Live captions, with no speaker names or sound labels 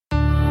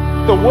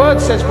The word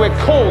says we're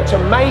called to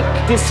make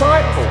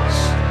disciples.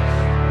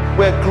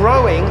 We're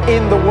growing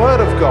in the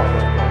word of God.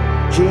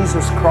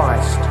 Jesus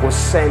Christ was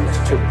sent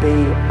to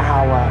be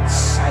our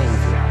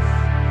Saviour.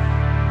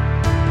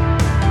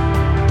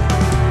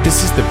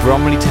 This is the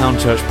Bromley Town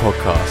Church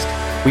podcast.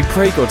 We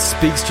pray God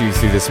speaks to you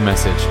through this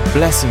message,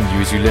 blessing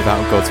you as you live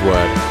out God's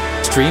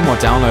word. Stream or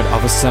download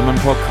other sermon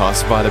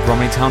podcasts via the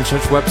Bromley Town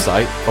Church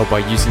website or by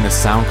using the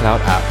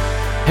SoundCloud app.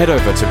 Head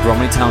over to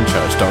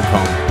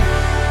bromleytownchurch.com.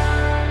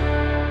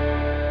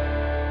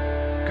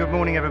 Good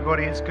morning,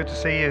 everybody. It's good to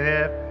see you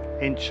here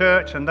in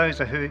church, and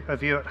those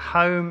of you at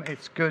home,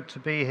 it's good to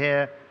be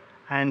here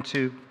and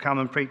to come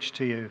and preach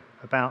to you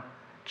about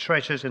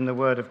treasures in the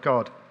Word of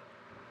God.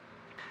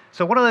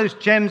 So what are those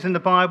gems in the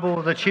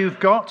Bible that you've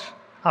got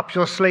up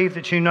your sleeve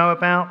that you know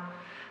about,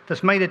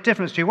 that's made a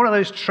difference to you? What are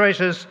those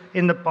treasures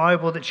in the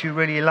Bible that you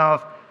really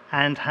love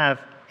and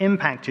have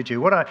impacted you?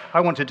 What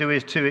I want to do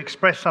is to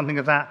express something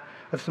of that,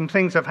 of some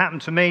things that have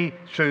happened to me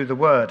through the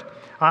Word.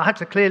 I had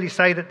to clearly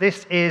say that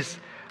this is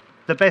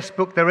the best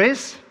book there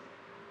is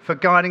for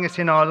guiding us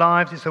in our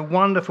lives. It's a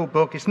wonderful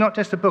book. It's not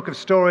just a book of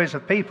stories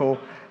of people.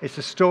 It's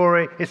a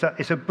story.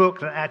 It's a book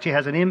that actually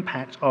has an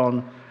impact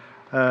on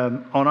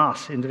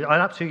us. I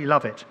absolutely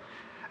love it.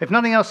 If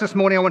nothing else this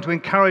morning, I want to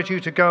encourage you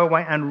to go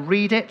away and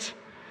read it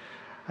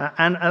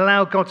and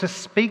allow God to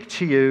speak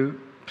to you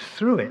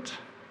through it.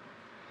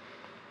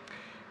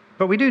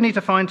 But we do need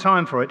to find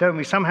time for it, don't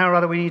we? Somehow or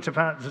other we need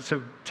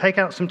to take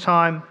out some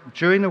time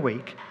during the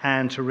week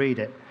and to read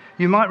it.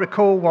 You might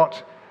recall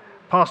what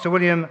Pastor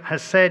William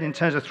has said in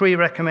terms of 3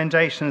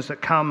 recommendations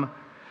that come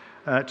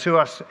to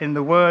us in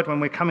the Word when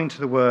we're coming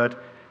to the Word.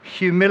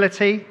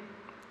 Humility,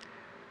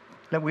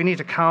 that we need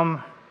to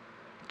come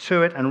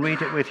to it and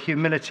read it with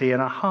humility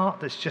and a heart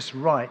that's just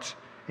right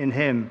in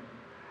Him.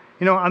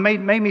 You know, it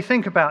made me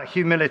think about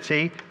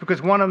humility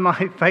because one of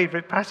my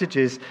favourite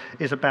passages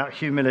is about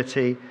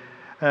humility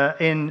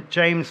in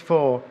James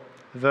 4,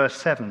 verse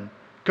 7.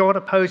 God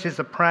opposes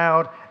the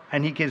proud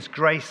and He gives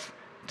grace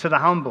to the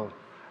humble.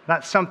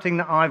 That's something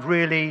that I've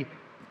really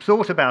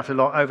thought about a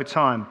lot over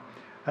time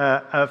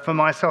for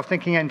myself,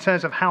 thinking in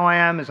terms of how I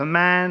am as a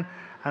man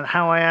and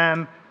how I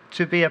am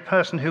to be a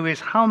person who is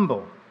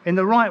humble in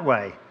the right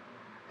way,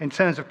 in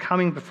terms of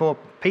coming before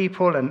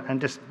people and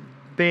just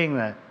being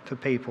there for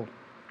people.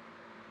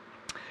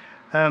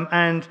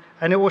 And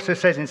it also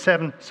says in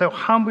 7, so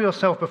humble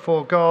yourself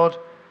before God,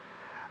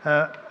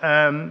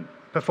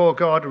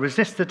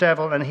 resist the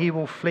devil and he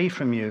will flee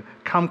from you.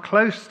 Come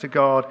close to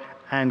God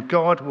and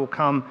God will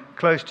come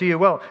close to you.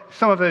 Well,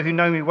 some of you who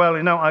know me well,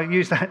 you know I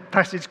use that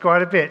passage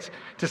quite a bit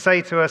to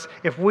say to us,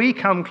 if we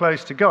come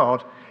close to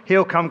God,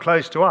 He'll come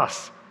close to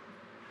us.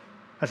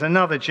 That's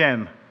another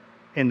gem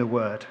in the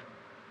Word.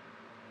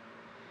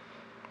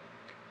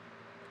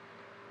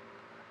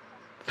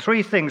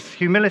 3 things: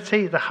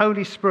 humility, the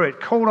Holy Spirit.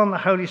 Call on the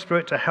Holy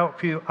Spirit to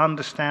help you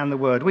understand the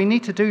Word. We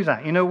need to do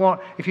that. You know what?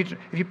 If you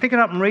pick it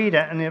up and read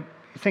it and you're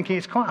thinking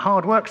it's quite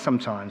hard work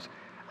sometimes,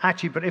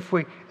 actually, but if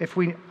we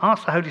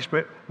ask the Holy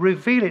Spirit,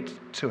 reveal it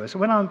to us.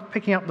 When I'm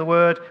picking up the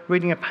Word,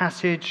 reading a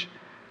passage,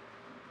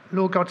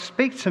 Lord God,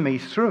 speak to me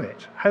through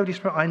it. Holy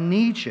Spirit, I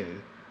need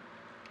you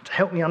to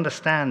help me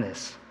understand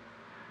this.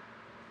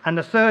 And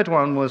the third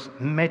one was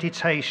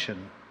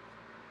meditation.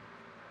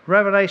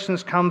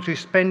 Revelations come through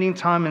spending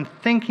time and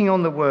thinking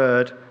on the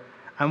Word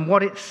and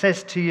what it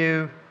says to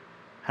you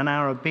and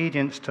our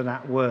obedience to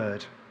that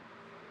Word.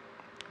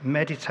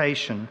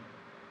 Meditation.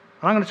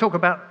 And I'm going to talk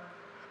about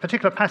a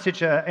particular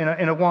passage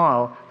in a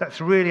while that's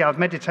really I've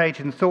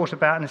meditated and thought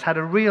about and it's had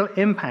a real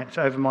impact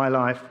over my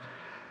life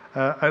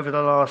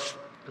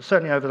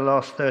certainly over the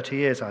last 30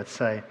 years, I'd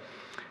say.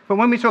 But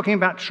when we're talking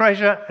about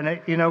treasure,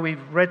 and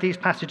we've read these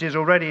passages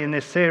already in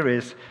this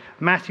series,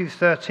 Matthew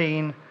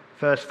 13,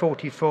 verse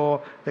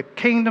 44, the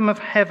kingdom of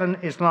heaven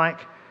is like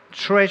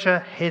treasure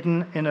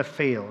hidden in a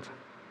field.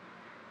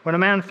 When a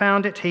man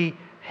found it, he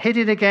hid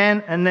it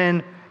again, and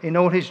then in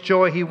all his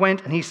joy he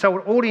went and he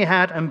sold all he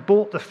had and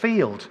bought the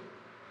field.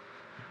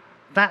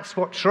 That's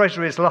what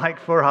treasure is like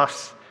for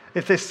us.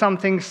 If there's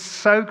something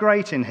so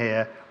great in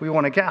here, we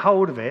want to get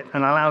hold of it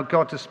and allow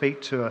God to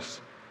speak to us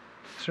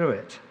through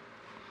it.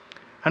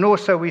 And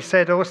also, we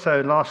said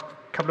last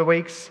couple of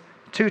weeks,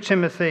 2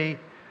 Timothy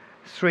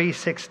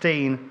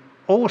 3:16,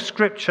 all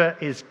Scripture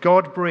is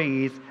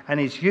God-breathed and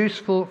is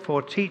useful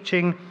for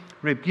teaching,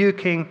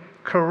 rebuking,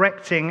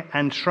 correcting,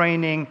 and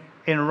training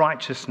in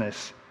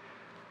righteousness.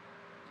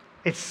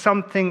 It's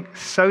something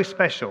so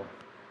special.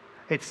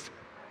 It's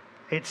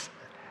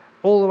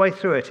all the way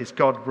through it is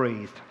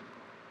God-breathed.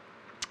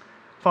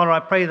 Father,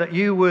 I pray that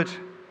you would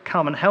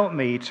come and help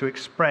me to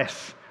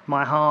express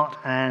my heart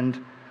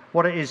and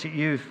what it is that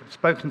you've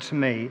spoken to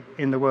me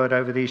in the Word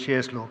over these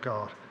years, Lord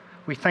God.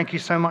 We thank you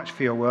so much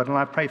for your Word, and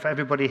I pray for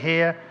everybody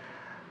here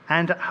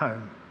and at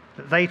home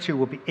that they too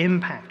will be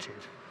impacted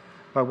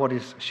by what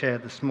is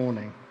shared this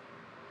morning.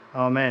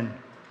 Amen.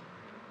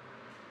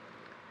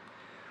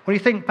 When you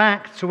think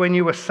back to when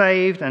you were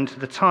saved and to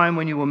the time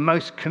when you were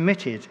most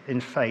committed in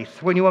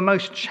faith, when you were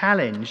most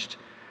challenged,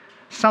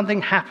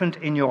 something happened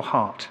in your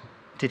heart,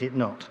 did it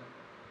not?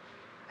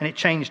 and it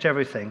changed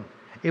everything.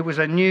 It was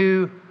a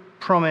new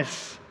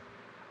promise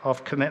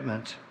of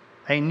commitment,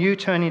 a new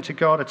turning to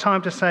God, a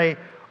time to say,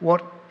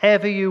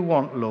 whatever you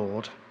want,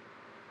 Lord.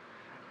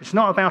 It's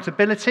not about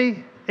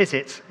ability, is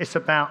it? It's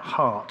about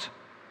heart.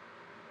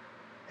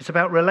 It's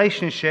about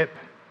relationship,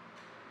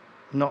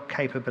 not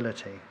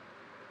capability.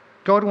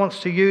 God wants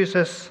to use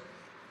us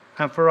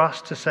and for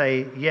us to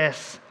say,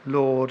 yes,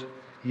 Lord,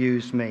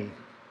 use me.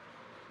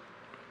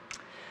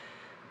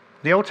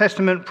 The Old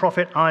Testament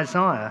prophet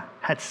Isaiah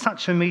had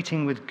such a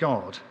meeting with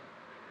God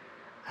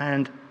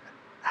and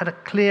had a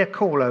clear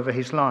call over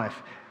his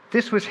life.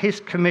 This was his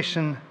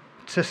commission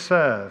to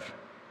serve.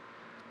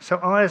 So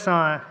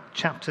Isaiah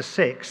chapter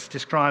 6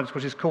 describes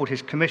what is called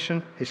his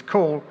commission, his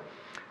call.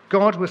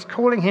 God was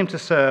calling him to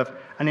serve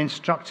and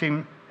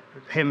instructing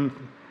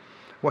him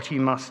what he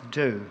must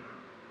do.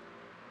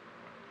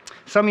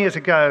 Some years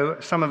ago,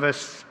 some of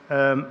us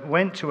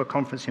went to a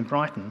conference in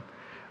Brighton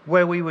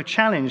where we were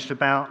challenged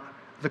about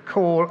the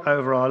call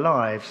over our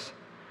lives,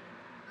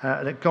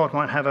 that God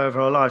might have over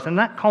our lives. And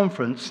that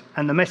conference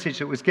and the message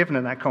that was given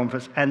at that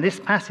conference and this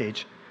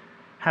passage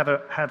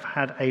have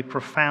had a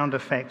profound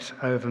effect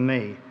over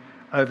me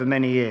over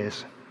many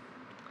years.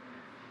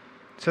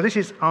 So this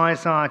is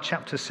Isaiah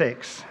chapter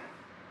 6.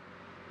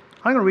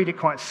 I'm going to read it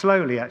quite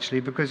slowly, actually,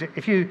 because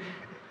if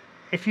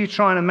you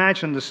try and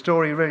imagine the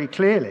story really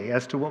clearly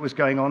as to what was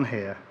going on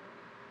here,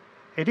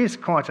 it is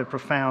quite a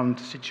profound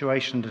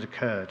situation that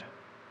occurred.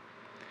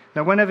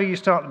 Now, whenever you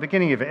start the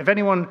beginning of it, if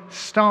anyone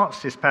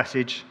starts this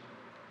passage,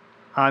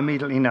 I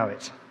immediately know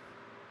it.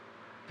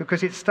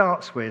 Because it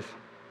starts with,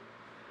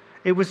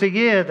 it was the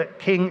year that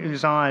King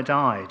Uzziah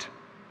died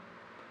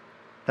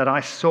that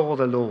I saw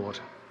the Lord.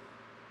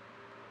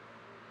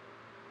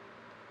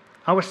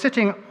 He was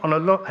sitting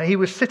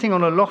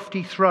on a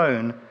lofty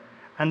throne,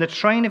 and the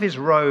train of his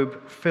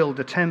robe filled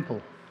the temple.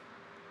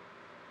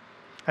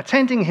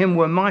 Attending him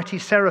were mighty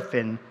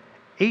seraphim,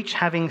 each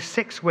having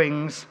 6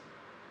 wings.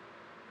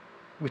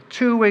 With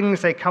 2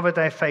 wings they covered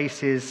their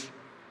faces,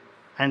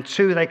 and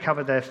 2 they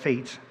covered their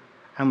feet,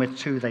 and with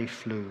 2 they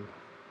flew.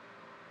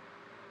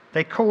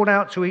 They called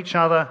out to each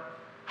other,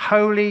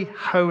 "Holy,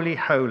 holy,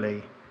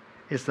 holy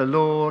is the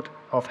Lord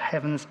of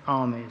heaven's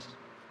armies.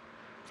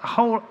 The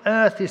whole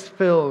earth is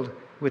filled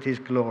with his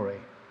glory."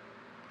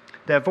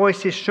 Their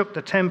voices shook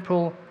the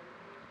temple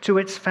to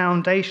its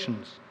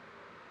foundations,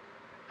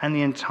 and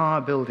the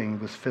entire building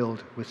was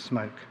filled with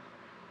smoke.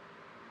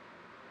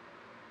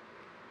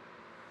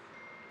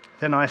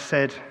 Then I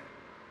said,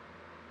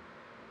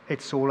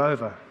 "It's all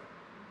over.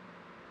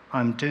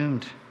 I'm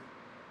doomed,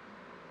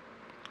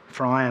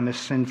 for I am a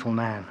sinful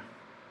man.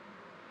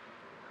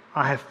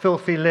 I have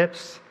filthy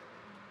lips,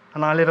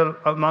 and I live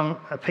among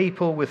a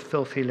people with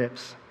filthy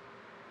lips.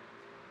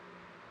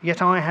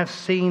 Yet I have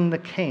seen the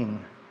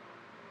King,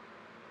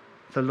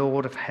 the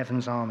Lord of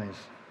heaven's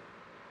armies."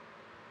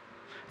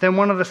 Then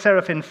one of the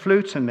seraphim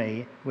flew to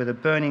me with a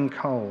burning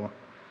coal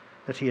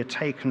that he had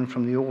taken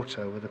from the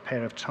altar with a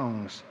pair of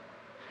tongs.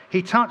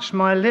 He touched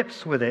my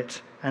lips with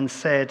it and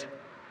said,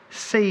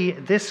 "See,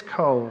 this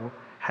coal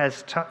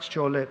has touched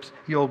your lips.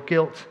 Your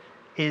guilt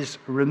is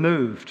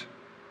removed,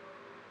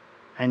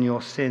 and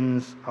your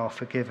sins are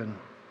forgiven."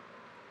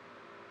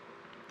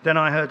 Then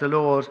I heard the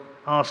Lord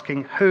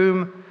asking,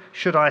 "Whom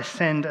should I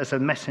send as a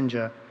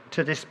messenger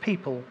to this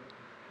people?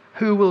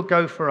 Who will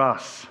go for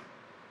us?"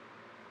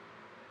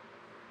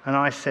 And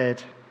I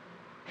said,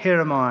 "Here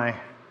am I,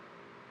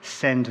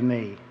 send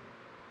me."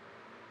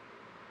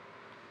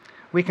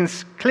 We can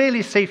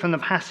clearly see from the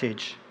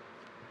passage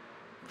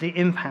the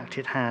impact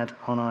it had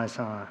on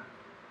Isaiah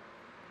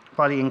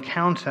by the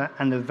encounter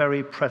and the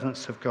very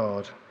presence of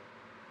God.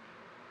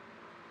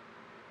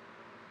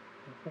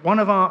 One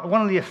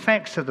of the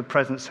effects of the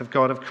presence of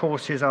God, of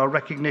course, is our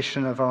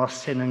recognition of our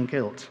sin and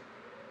guilt.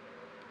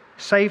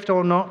 Saved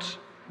or not,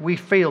 we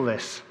feel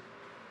this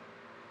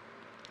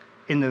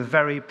in the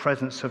very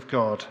presence of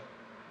God.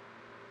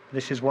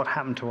 This is what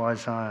happened to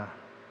Isaiah.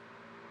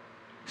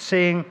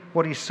 Seeing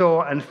what he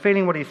saw and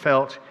feeling what he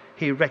felt,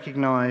 he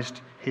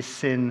recognized his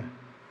sin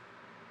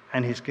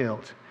and his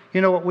guilt.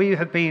 You know what? We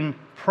have been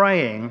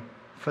praying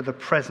for the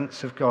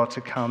presence of God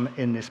to come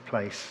in this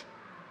place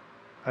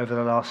over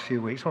the last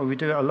few weeks. Well, we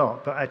do it a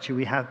lot, but actually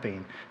we have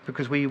been,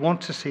 because we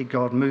want to see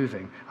God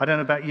moving. I don't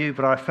know about you,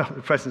 but I felt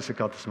the presence of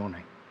God this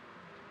morning.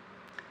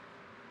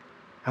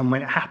 And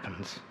when it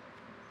happens,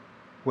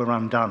 we're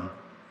undone.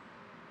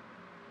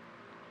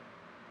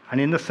 And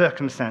in the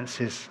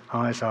circumstances,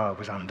 Isaiah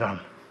was undone,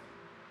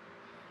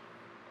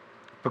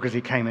 because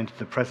he came into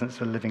the presence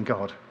of the living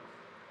God.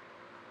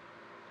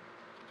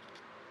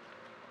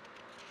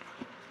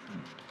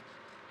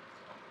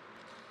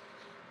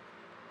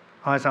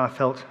 Isaiah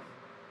felt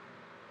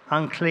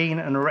unclean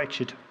and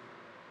wretched.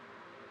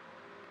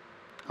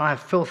 I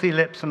have filthy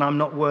lips, and I'm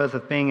not worthy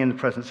of being in the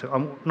presence of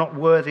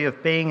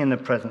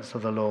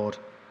the Lord.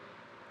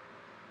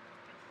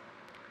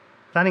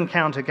 That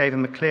encounter gave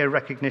him a clear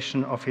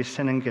recognition of his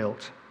sin and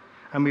guilt,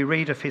 and we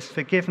read of his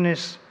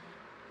forgiveness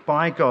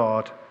by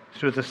God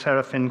through the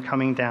seraphim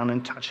coming down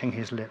and touching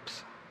his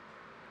lips.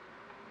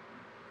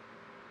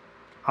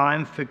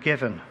 I'm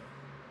forgiven.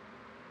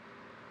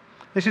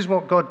 This is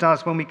what God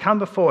does when we come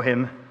before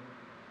him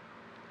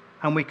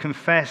and we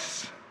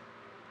confess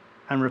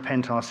and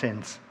repent our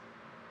sins.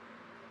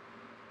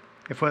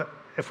 If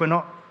we're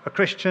not a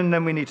Christian,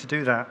 then we need to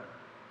do that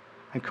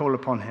and call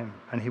upon him,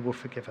 and he will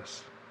forgive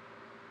us.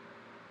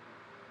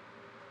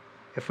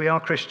 If we are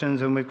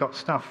Christians and we've got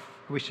stuff,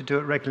 we should do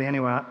it regularly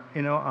anyway.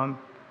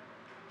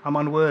 I'm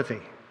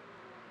unworthy,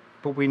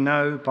 but we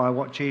know by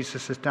what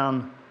Jesus has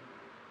done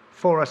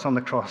for us on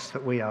the cross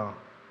that we are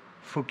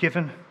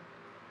forgiven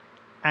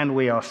and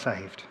we are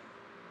saved.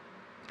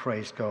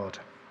 Praise God.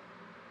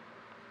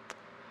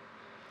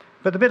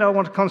 But the bit I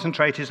want to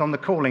concentrate is on the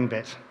calling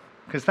bit,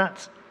 because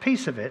that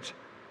piece of it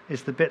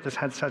is the bit that's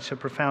had such a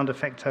profound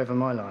effect over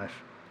my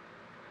life.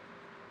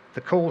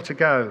 The call to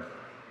go.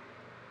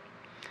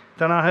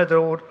 Then I heard the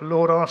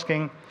Lord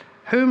asking,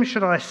 whom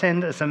should I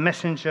send as a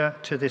messenger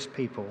to this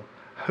people?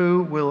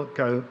 Who will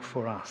go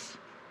for us?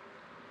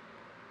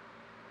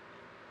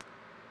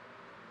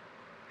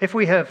 If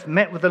we have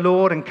met with the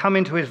Lord and come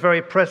into his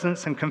very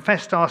presence and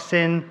confessed our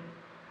sin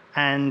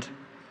and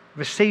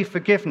received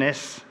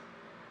forgiveness,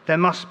 there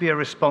must be a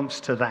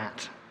response to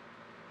that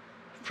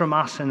from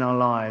us in our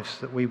lives,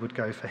 that we would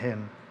go for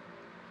him.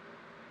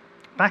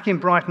 Back in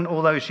Brighton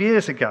all those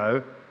years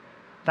ago,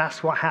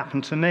 that's what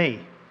happened to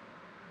me.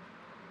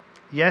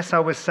 Yes, I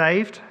was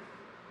saved.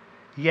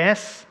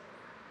 Yes,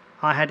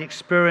 I had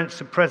experienced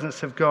the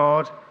presence of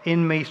God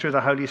in me through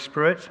the Holy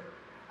Spirit,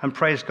 and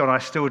praise God, I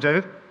still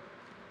do.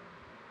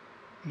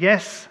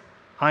 Yes,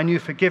 I knew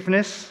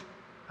forgiveness,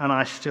 and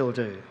I still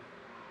do.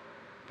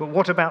 But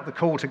what about the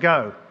call to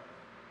go?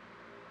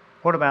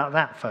 What about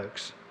that,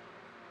 folks?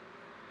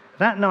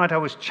 That night I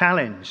was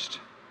challenged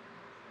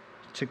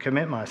to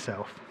commit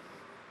myself,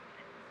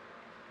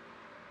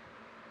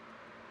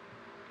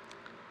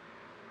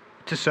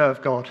 to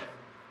serve God,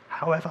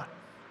 however,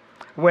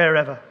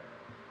 wherever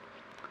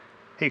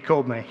he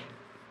called me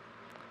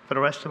for the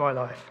rest of my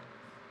life.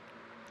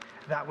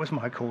 That was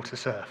my call to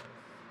serve.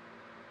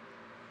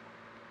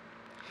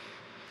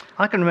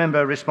 I can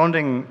remember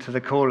responding to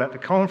the call at the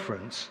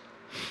conference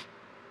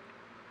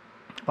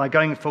by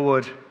going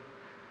forward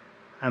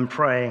and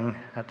praying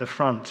at the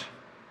front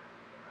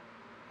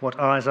what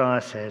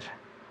Isaiah said,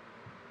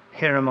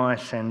 "Here am I,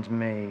 send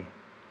me.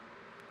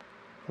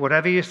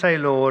 Whatever you say,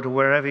 Lord,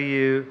 wherever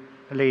you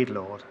lead,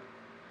 Lord."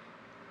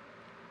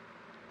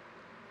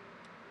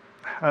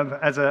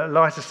 As a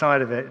lighter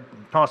side of it,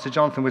 Pastor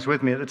Jonathan was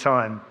with me at the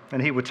time,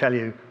 and he would tell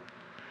you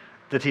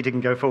that he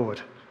didn't go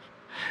forward.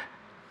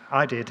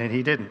 I did, and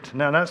he didn't.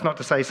 Now, that's not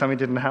to say something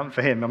didn't happen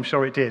for him. I'm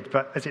sure it did,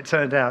 but as it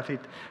turned out,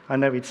 I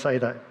know he'd say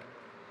that.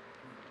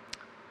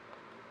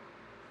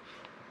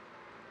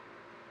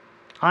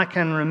 I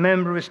can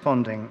remember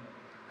responding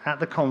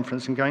at the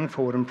conference and going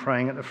forward and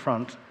praying at the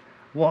front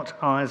what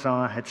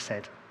Isaiah had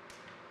said.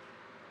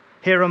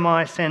 "Here am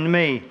I, send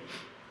me.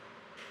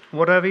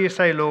 Whatever you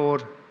say,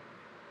 Lord,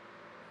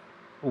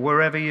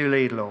 wherever you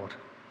lead, Lord."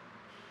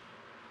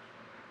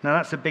 Now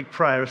that's a big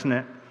prayer, isn't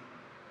it?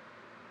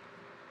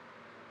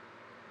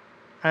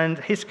 And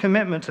his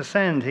commitment to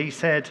send, he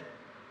said,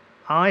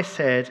 I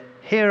said,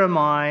 "Here am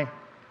I,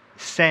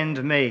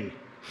 send me."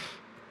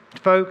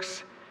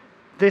 Folks,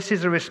 this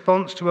is a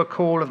response to a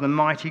call of the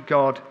mighty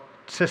God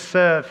to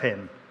serve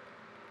him.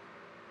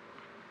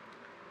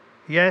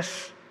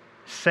 Yes,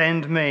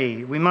 send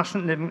me. We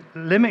mustn't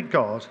limit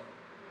God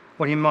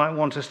what he might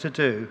want us to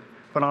do,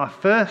 but our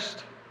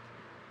first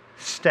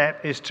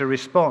step is to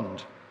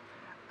respond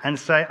and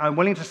say, "I'm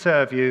willing to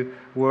serve you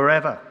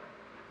wherever,"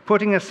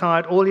 putting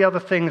aside all the other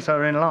things that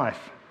are in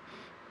life.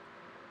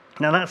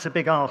 Now that's a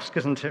big ask,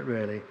 isn't it,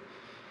 really?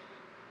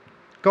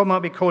 God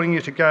might be calling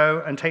you to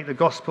go and take the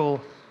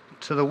gospel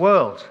to the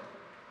world.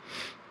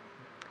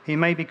 He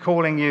may be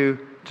calling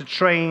you to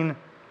train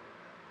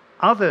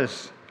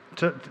others,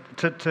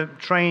 to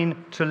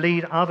train to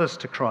lead others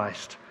to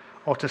Christ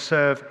or to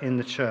serve in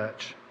the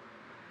church.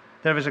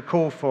 There is a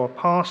call for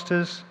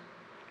pastors,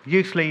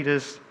 youth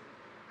leaders,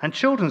 and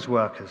children's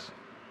workers.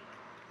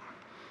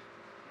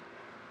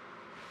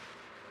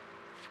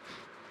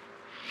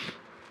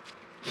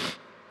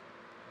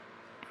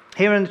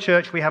 Here in the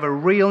church, we have a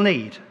real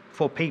need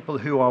for people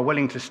who are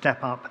willing to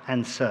step up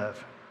and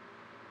serve.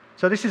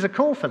 So this is a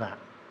call for that.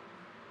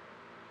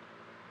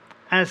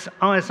 As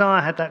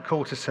Isaiah had that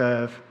call to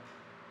serve,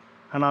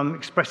 and I'm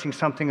expressing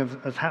something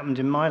that's happened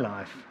in my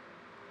life,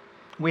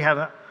 we have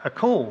a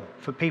call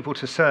for people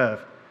to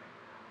serve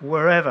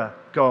wherever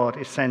God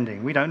is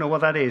sending. We don't know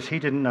what that is. He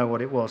didn't know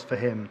what it was for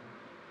him,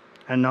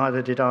 and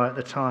neither did I at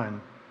the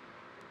time.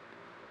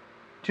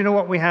 Do you know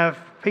what? We have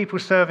people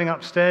serving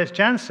upstairs.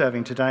 Jan's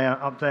serving today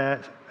up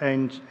there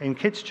in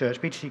Kids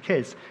Church, BTC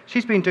Kids.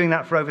 She's been doing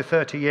that for over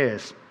 30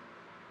 years.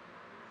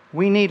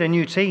 We need a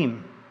new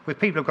team with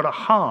people who've got a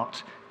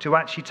heart to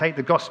actually take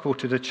the gospel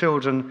to the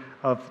children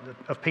of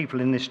people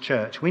in this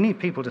church. We need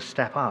people to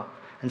step up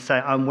and say,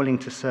 "I'm willing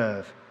to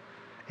serve."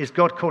 Is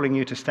God calling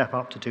you to step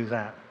up to do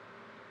that?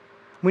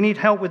 We need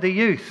help with the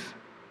youth.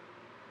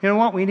 You know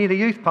what? We need a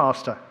youth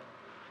pastor.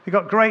 We've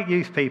got great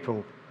youth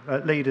people,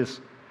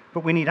 leaders,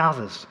 but we need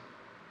others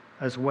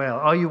as well.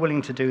 Are you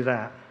willing to do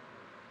that?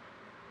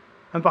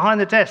 And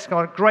behind the desk,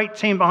 our great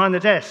team behind the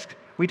desk,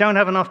 we don't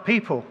have enough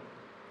people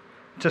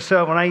to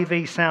serve on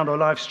AV, sound, or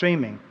live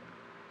streaming.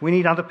 We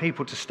need other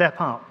people to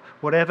step up,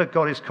 whatever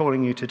God is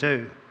calling you to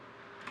do.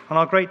 And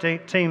our great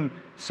team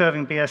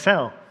serving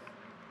BSL,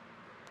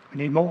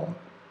 we need more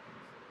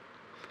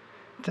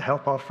to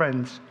help our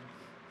friends.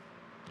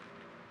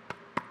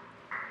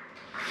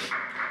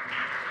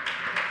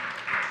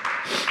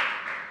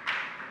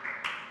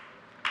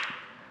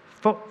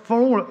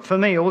 For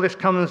me, all this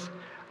comes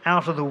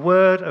out of the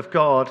Word of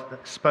God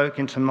that spoke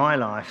into my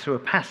life through a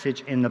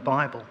passage in the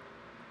Bible.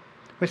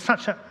 It's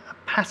such a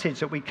passage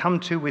that we come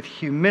to with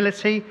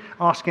humility,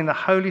 asking the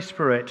Holy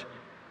Spirit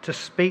to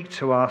speak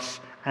to us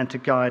and to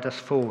guide us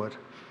forward.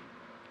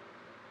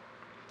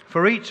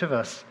 For each of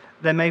us,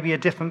 there may be a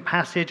different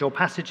passage or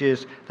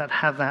passages that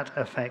have that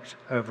effect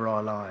over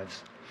our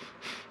lives.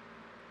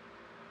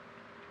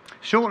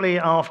 Shortly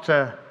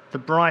after the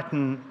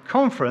Brighton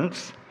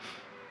conference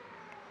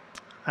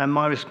and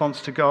my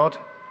response to God,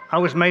 I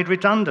was made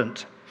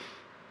redundant.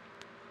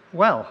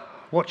 Well,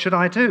 what should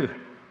I do?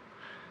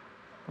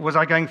 Was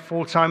I going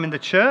full-time in the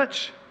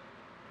church?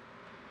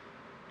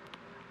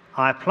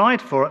 I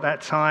applied for, at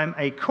that time,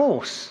 a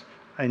course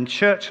in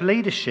church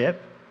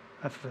leadership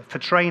for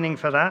training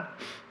for that,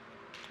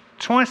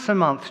 twice a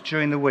month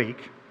during the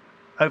week,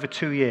 over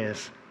 2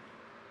 years.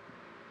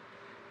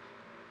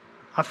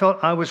 I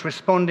felt I was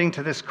responding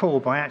to this call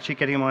by actually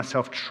getting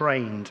myself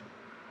trained.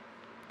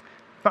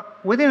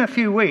 But within a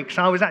few weeks,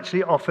 I was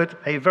actually offered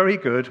a very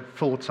good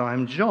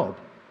full-time job.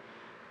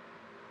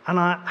 And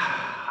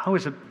I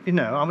was in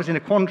a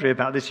quandary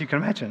about this, you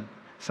can imagine.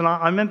 So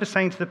I remember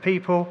saying to the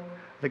people,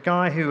 the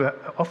guy who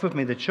offered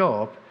me the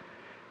job,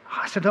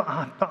 I said, look,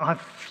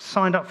 I've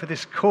signed up for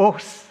this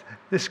course,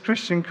 this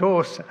Christian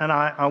course, and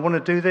I want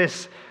to do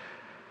this.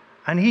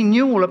 And he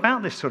knew all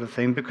about this sort of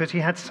thing because he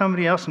had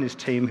somebody else in his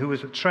team who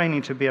was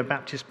training to be a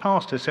Baptist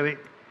pastor. So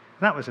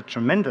that was a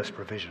tremendous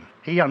provision.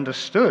 He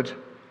understood.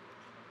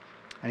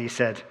 And he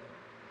said,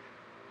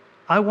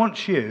 I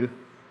want you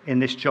in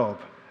this job.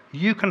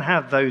 You can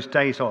have those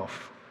days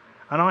off.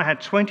 And I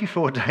had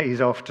 24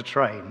 days off to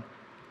train,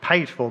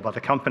 paid for by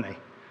the company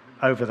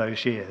over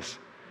those years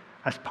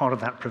as part of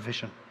that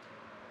provision.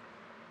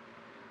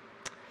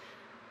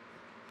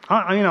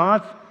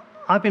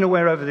 I've been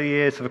aware over the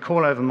years of a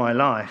call over my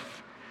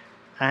life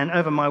and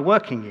over my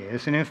working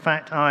years. And in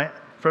fact,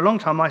 for a long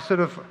time, I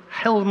sort of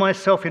held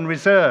myself in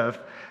reserve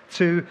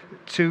to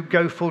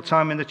go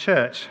full-time in the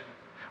church.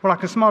 Well, I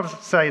can smartly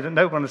say that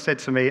no one has said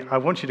to me, I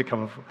want you to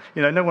come.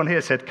 No one here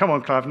said, come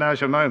on, Clive,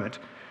 now's your moment.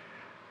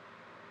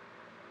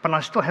 But I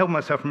still held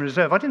myself in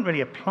reserve. I didn't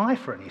really apply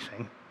for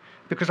anything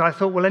because I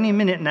thought, well, any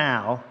minute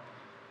now,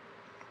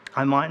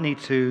 I might need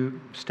to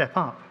step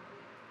up.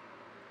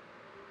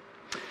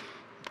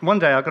 One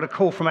day I got a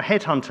call from a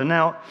headhunter.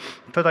 Now,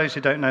 for those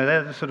who don't know,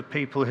 they're the sort of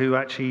people who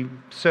actually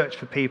search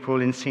for people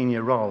in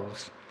senior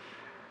roles.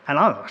 And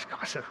I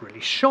was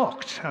really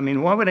shocked. I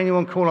mean, why would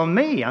anyone call on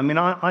me? I mean,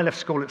 I left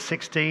school at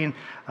 16.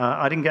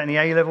 I didn't get any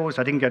A-levels.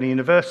 I didn't go to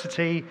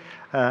university.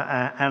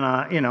 And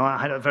I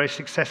had a very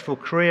successful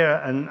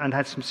career and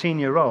had some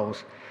senior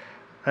roles.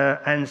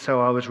 And so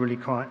I was really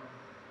quite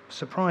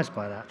surprised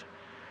by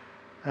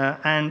that.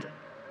 And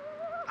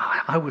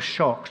I was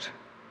shocked.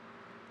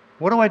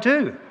 What do I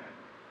do?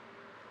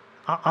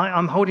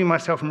 I'm holding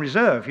myself in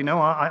reserve.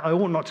 I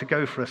ought not to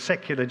go for a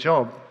secular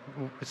job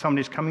if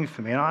somebody's coming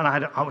for me. And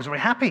I was very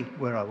happy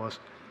where I was.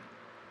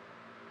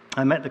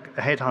 I met the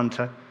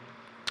headhunter,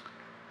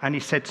 and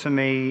he said to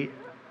me,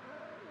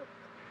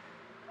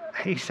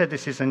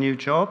 this is a new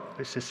job.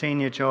 It's a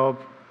senior job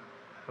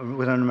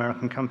with an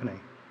American company.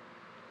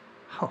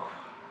 Oh,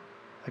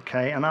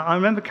 okay. And I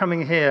remember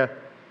coming here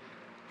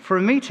for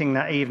a meeting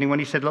that evening when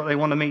he said, look, they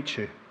want to meet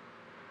you.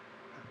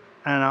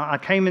 And I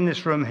came in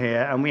this room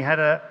here, and we had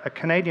a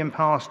Canadian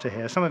pastor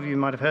here. Some of you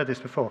might have heard this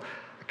before.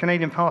 A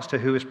Canadian pastor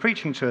who was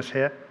preaching to us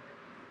here.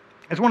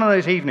 It was one of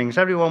those evenings.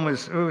 It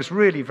was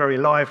really very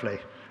lively.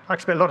 I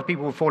expect a lot of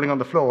people were falling on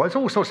the floor. There's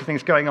all sorts of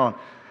things going on.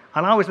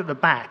 And I was at the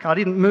back. I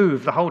didn't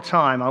move the whole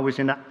time. I was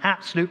in an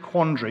absolute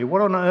quandary.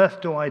 What on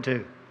earth do I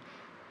do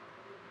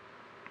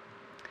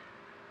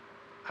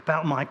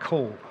about my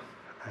call?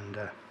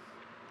 And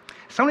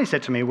somebody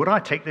said to me, would I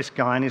take this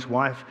guy and his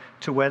wife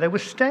to where they were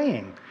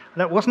staying?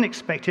 That wasn't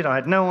expected. I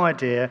had no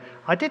idea.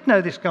 I did know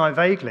this guy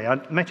vaguely.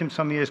 I'd met him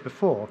some years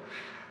before.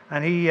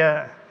 And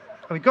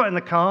we got in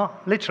the car,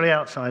 literally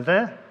outside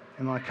there,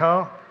 in my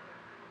car.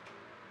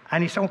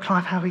 And he said,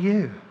 Clive, how are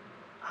you?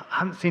 I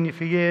haven't seen you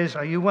for years.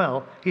 Are you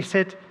well? He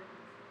said,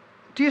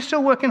 do you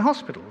still work in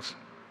hospitals?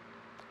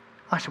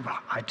 I said, well,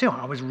 I do.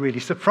 I was really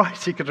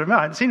surprised he could remember.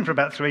 I hadn't seen him for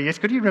about 3 years.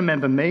 Could you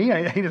remember me?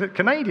 He's a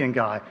Canadian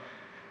guy.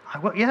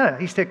 Well, yeah.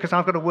 He said, because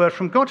I've got a word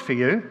from God for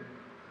you.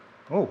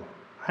 Oh,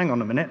 hang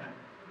on a minute.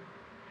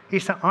 He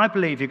said, I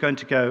believe you're going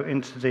to go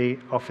into the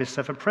office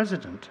of a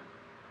president.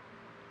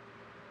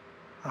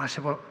 And I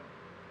said, well,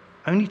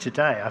 only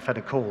today I've had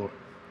a call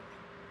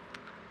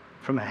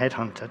from a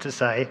headhunter to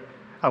say,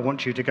 I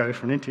want you to go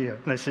for an interview.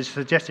 And it's a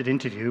suggested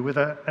interview with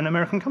an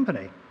American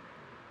company.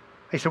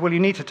 He said, well, you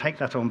need to take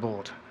that on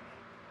board.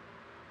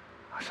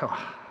 I thought,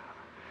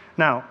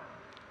 now,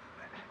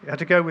 you have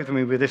to go with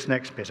me with this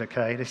next bit,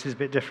 okay? This is a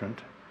bit different.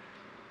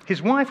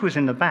 His wife was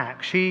in the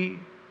back. She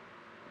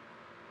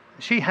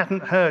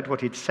hadn't heard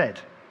what he'd said.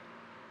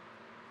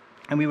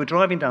 And we were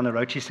driving down the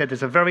road. She said,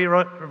 there's a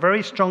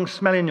very strong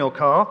smell in your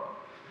car.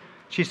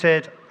 She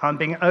said, I'm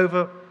being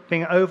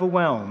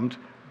overwhelmed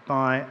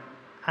by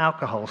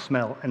alcohol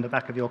smell in the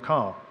back of your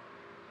car.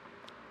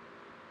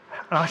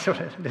 And I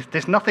said,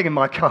 there's nothing in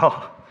my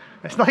car.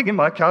 There's nothing in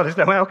my car. There's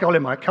no alcohol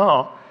in my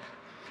car.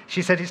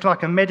 She said, it's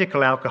like a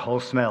medical alcohol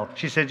smell.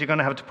 She said, you're going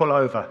to have to pull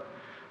over.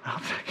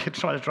 I'm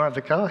trying to drive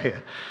the car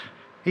here.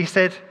 He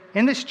said,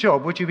 in this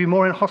job, would you be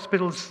more in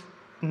hospitals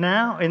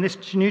now, in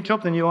this new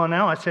job, than you are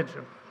now? I said,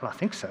 well, I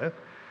think so.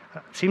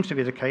 That seems to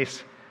be the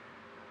case.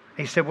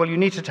 He said, well, you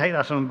need to take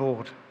that on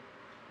board.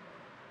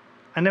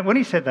 And then when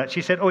he said that,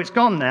 she said, oh, it's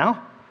gone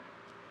now.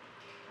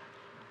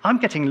 I'm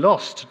getting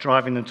lost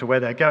driving them to where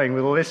they're going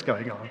with all this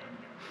going on.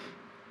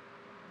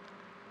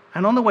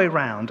 And on the way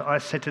round, I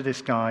said to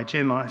this guy,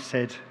 Jim, I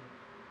said,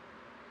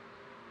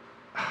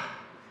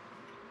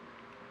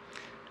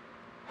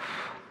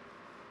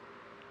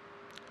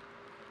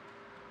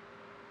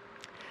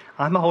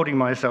 I'm holding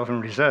myself in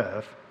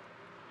reserve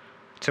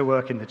to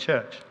work in the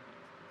church.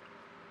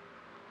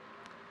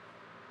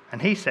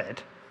 And he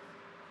said,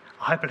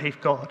 I believe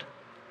God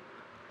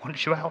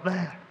wants you out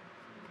there.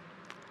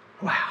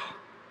 Wow.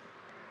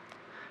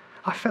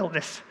 I felt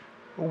this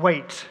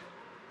weight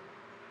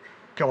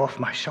go off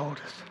my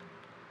shoulders.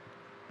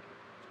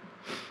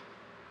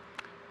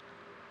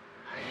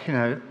 You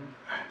know,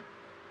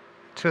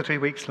 2 or 3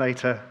 weeks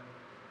later,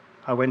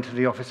 I went to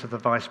the office of the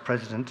vice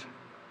president.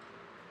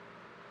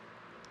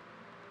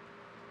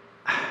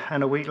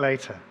 And a week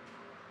later,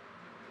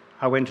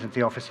 I went into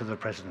the office of the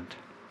president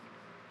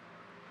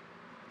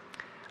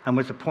and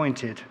was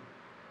appointed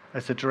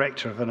as the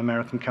director of an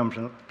American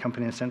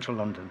company in central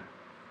London.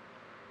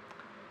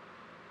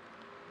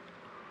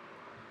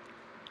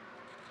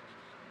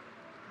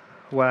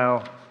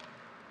 Wow,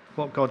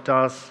 what God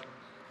does.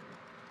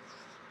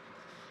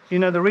 You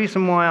know, the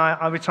reason why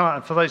I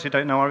retired, for those who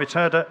don't know, I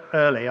retired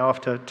early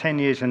after 10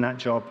 years in that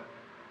job.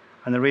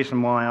 And the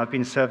reason why I've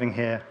been serving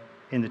here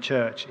in the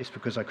church is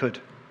because I could,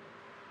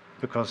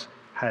 because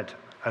I had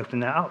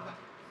opened that up.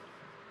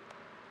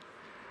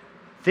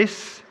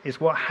 This is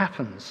what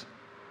happens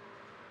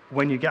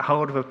when you get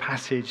hold of a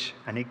passage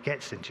and it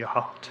gets into your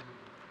heart.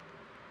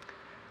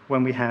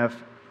 When we have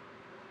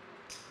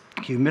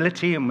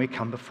humility and we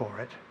come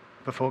before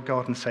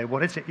God and say,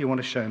 what is it you want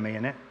to show me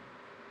in it?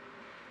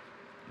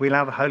 We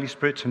allow the Holy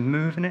Spirit to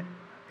move in it,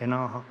 in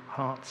our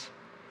hearts,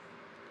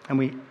 and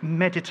we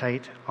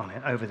meditate on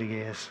it over the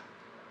years.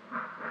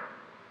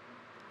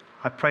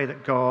 I pray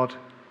that God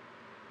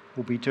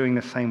will be doing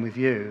the same with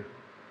you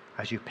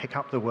as you pick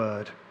up the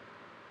word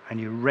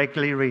and you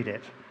regularly read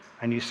it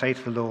and you say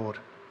to the Lord,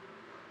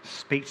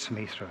 speak to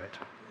me through it.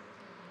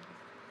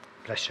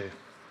 Bless you.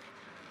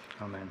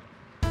 Amen.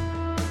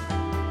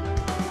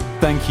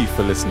 Thank you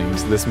for listening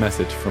to this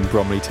message from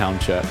Bromley Town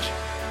Church.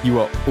 You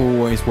are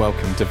always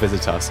welcome to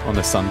visit us on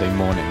a Sunday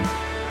morning,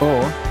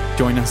 or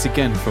join us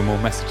again for more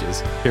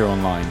messages here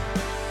online.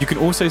 You can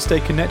also stay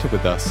connected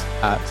with us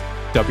at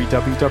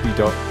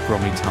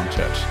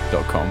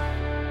www.bromleytownchurch.com.